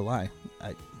don't hate want it. you to lie.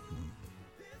 I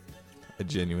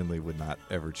genuinely would not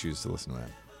ever choose to listen to that.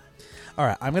 All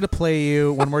right, I'm going to play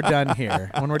you when we're done here.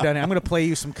 I'm going to play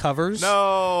you some covers. No.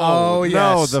 Oh, yes.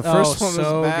 No, the first one was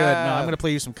so bad. good. No, I'm going to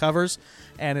play you some covers,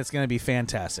 and it's going to be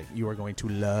fantastic. You are going to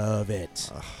love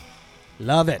it.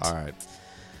 Love it. All right.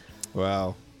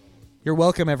 Well, You're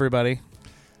welcome, everybody.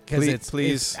 Because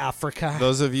please, it's Africa.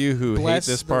 those of you who Bless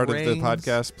hate this the part of the rains.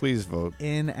 podcast, please vote.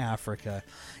 In Africa.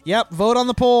 Yep, vote on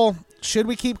the poll. Should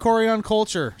we keep Corey on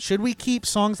culture? Should we keep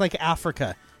songs like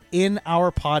Africa in our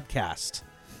podcast?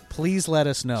 Please let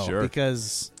us know, Sure.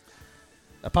 because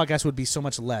a podcast would be so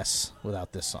much less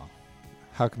without this song.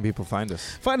 How can people find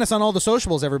us? Find us on all the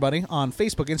sociables, everybody, on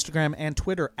Facebook, Instagram, and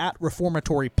Twitter at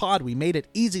Reformatory Pod. We made it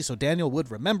easy so Daniel would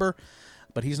remember,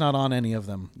 but he's not on any of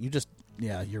them.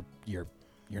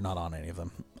 You're not on any of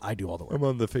them. I do all the work. I'm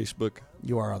on the Facebook.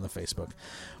 You are on the Facebook.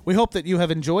 We hope that you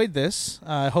have enjoyed this.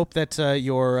 I hope that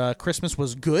your Christmas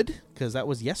was good, because that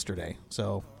was yesterday.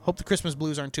 So hope the Christmas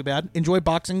blues aren't too bad. Enjoy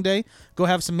Boxing Day. Go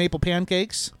have some maple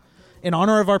pancakes in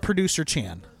honor of our producer,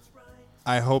 Chan.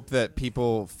 I hope that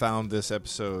people found this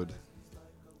episode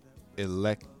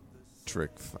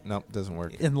electric. No, doesn't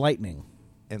work. Enlightening.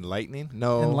 Enlightening?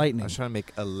 No. Enlightening. I was trying to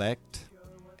make elect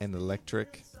and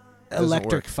electric. Doesn't work.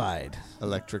 Electrified.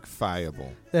 Electrifiable.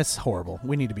 That's horrible.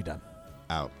 We need to be done.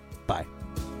 Out. Bye.